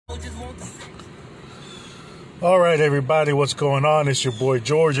All right, everybody, what's going on? It's your boy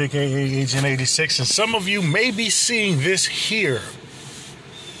George, aka Agent 86, and some of you may be seeing this here.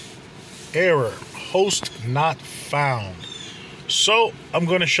 Error, host not found. So I'm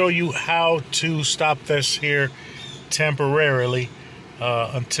going to show you how to stop this here temporarily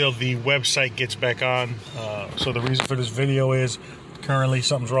until the website gets back on. So the reason for this video is currently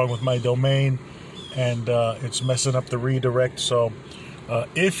something's wrong with my domain and it's messing up the redirect. So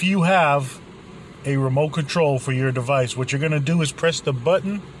if you have a remote control for your device, what you're going to do is press the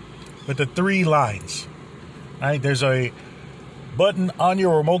button with the 3 lines. All right, there's a button on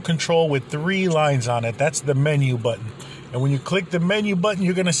your remote control with 3 lines on it. That's the menu button. And when you click the menu button,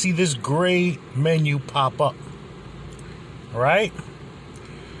 you're going to see this gray menu pop up. All right?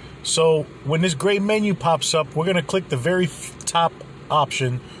 So when this gray menu pops up, we're going to click the very top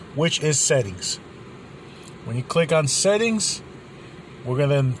option, which is settings. When you click on settings, we're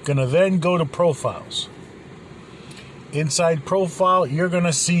gonna then go to profiles. Inside profile, you're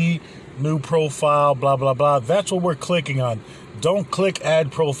gonna see new profile, blah, blah, blah. That's what we're clicking on. Don't click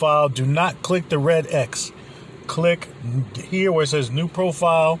add profile. Do not click the red X. Click here where it says new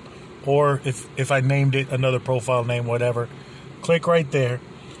profile, or if I named it another profile name, whatever. Click right there.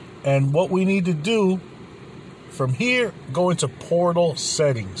 And what we need to do from here, go into portal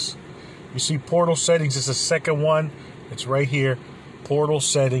settings. You see portal settings is the second one. It's right here. Portal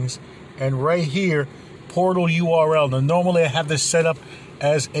settings, and right here portal URL. Now normally I have this set up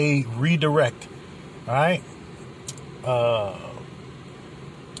as a redirect. All right,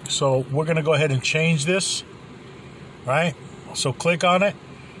 so we're gonna go ahead and change this. All right, so click on it,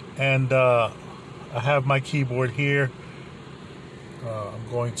 and I have my keyboard here. I'm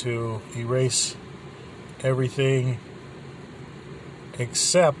going to erase everything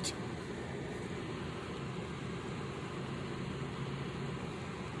except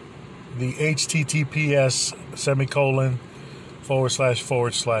the HTTPS //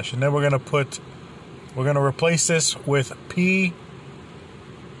 and then we're going to replace this with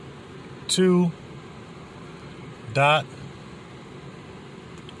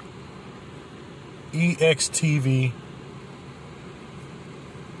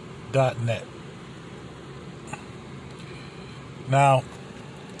Now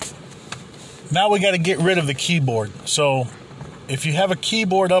we got to get rid of the keyboard. So if you have a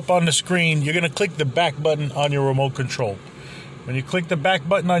keyboard up on the screen, you're going to click the back button on your remote control. When you click the back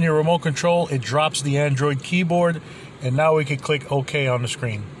button on your remote control, it drops the Android keyboard, and now we can click OK on the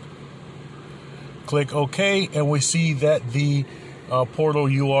screen. Click OK, and we see that the portal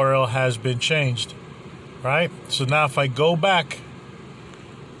URL has been changed. Right? So now if I go back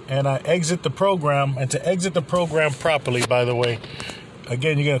and I exit the program, and to exit the program properly, by the way,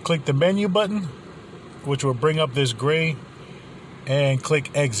 again, you're going to click the menu button, which will bring up this gray, and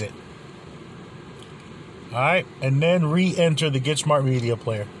click exit. All right, and then re-enter the Get Smart Media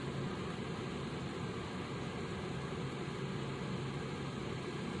Player.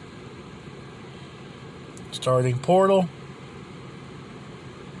 Starting portal.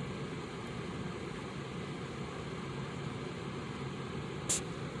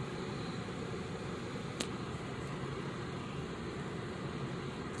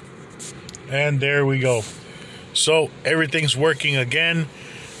 And there we go. So everything's working again.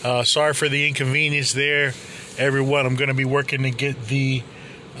 Sorry for the inconvenience there, everyone. I'm going to be working to get the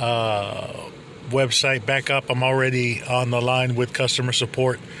website back up. I'm already on the line with customer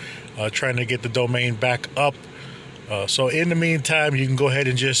support, trying to get the domain back up. So in the meantime, you can go ahead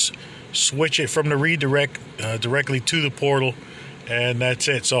and just switch it from the redirect directly to the portal, and that's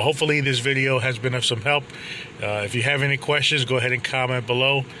it. So hopefully this video has been of some help. If you have any questions, go ahead and comment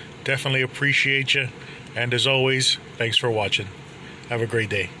below. Definitely appreciate you. And as always, thanks for watching. Have a great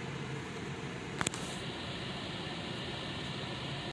day.